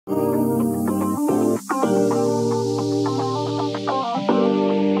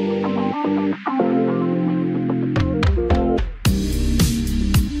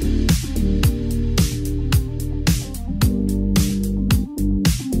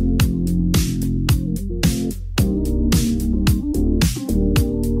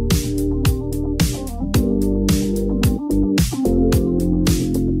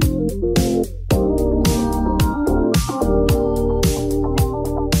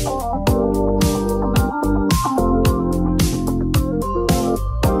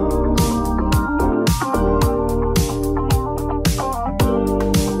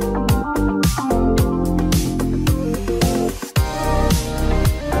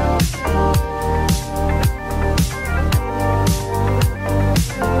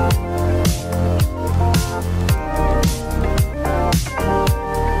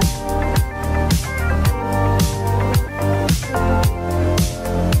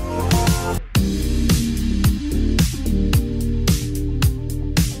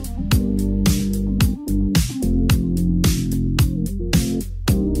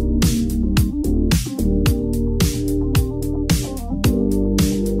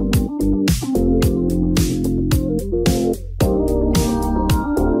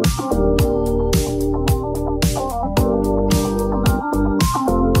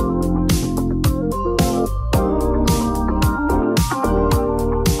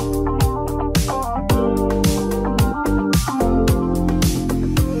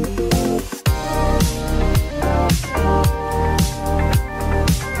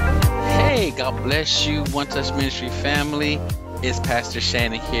bless you, One Touch Ministry family. It's Pastor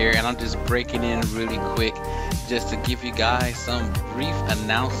Shannon here, and I'm just breaking in really quick just to give you guys some brief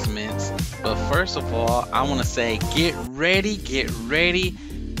announcements. But first of all, I want to say get ready,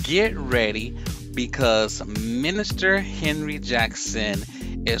 because Minister Henry Jackson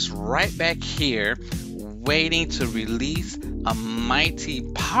is right back here waiting to release a mighty,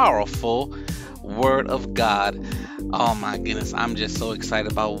 powerful word of God. Oh my goodness, I'm just so excited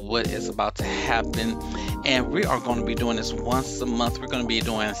about what is about to happen. And we are going to be doing this once a month. We're going to be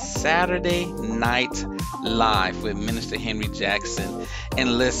doing Saturday Night Live with Minister Henry Jackson.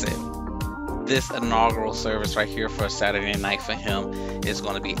 And listen, this inaugural service right here for Saturday night for him is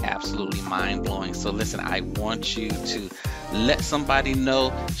going to be absolutely mind-blowing. So listen, I want you to let somebody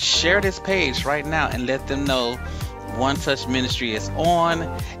know, share this page right now and let them know One Touch Ministry is on,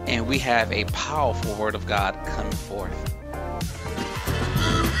 and we have a powerful word of God coming forth.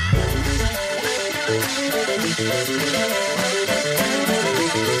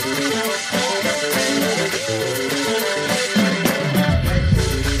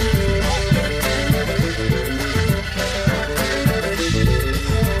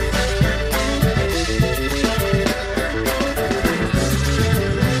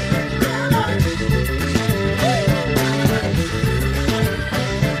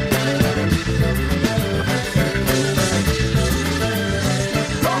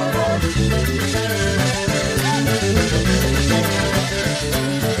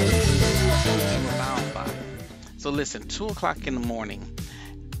 So listen, 2 o'clock in the morning,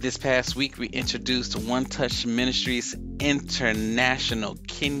 this past week we introduced One Touch Ministries International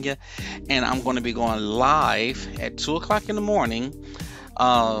Kenya, and I'm going to be going live at 2 o'clock in the morning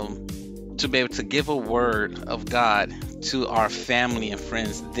to be able to give a word of God to our family and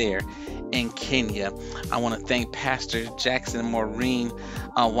friends there in Kenya. I want to thank Pastor Jackson and Maureen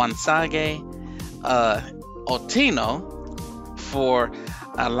Wansage Otino for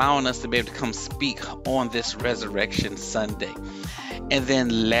allowing us to be able to come speak on this Resurrection Sunday. And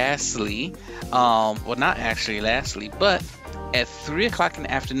then lastly, well, not actually lastly, but at 3 o'clock in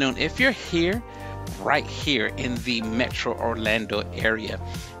the afternoon, if you're here, right here in the Metro Orlando area,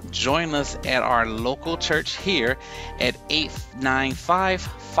 join us at our local church here at 895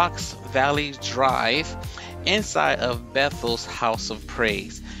 Fox Valley Drive inside of Bethel's House of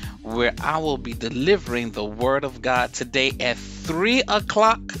Praise, where I will be delivering the word of God today at 3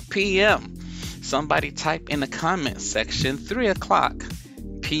 o'clock p.m. Somebody type in the comment section 3 o'clock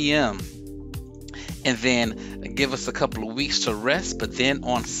p.m. and then give us a couple of weeks to rest. But then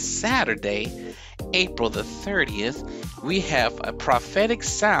on Saturday, April the 30th, we have a prophetic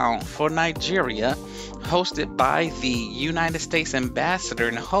sound for Nigeria hosted by the United States ambassador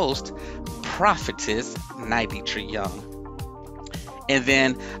and host, Prophetess Niditra Young. And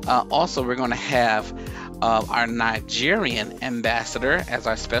then also we're going to have our Nigerian ambassador as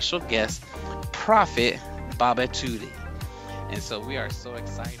our special guest, Prophet Babatunde. And so we are so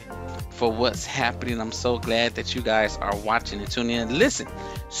excited for what's happening. I'm so glad that you guys are watching and tuning in. Listen,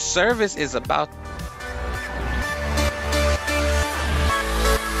 service is about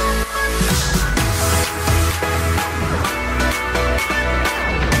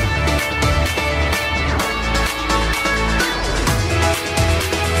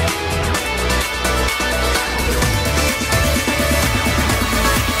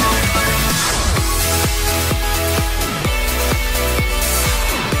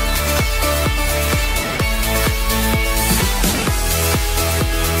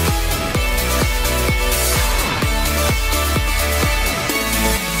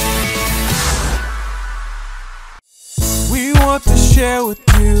share with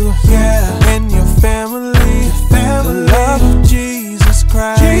you, yeah, and your family, the love of Jesus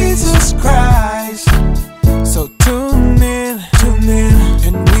Christ. So tune in,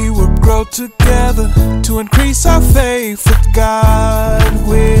 and we will grow together to increase our faith with God,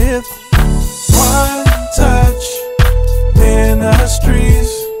 with One Touch Ministries.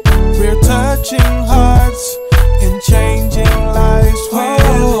 We're touching hearts and changing lives.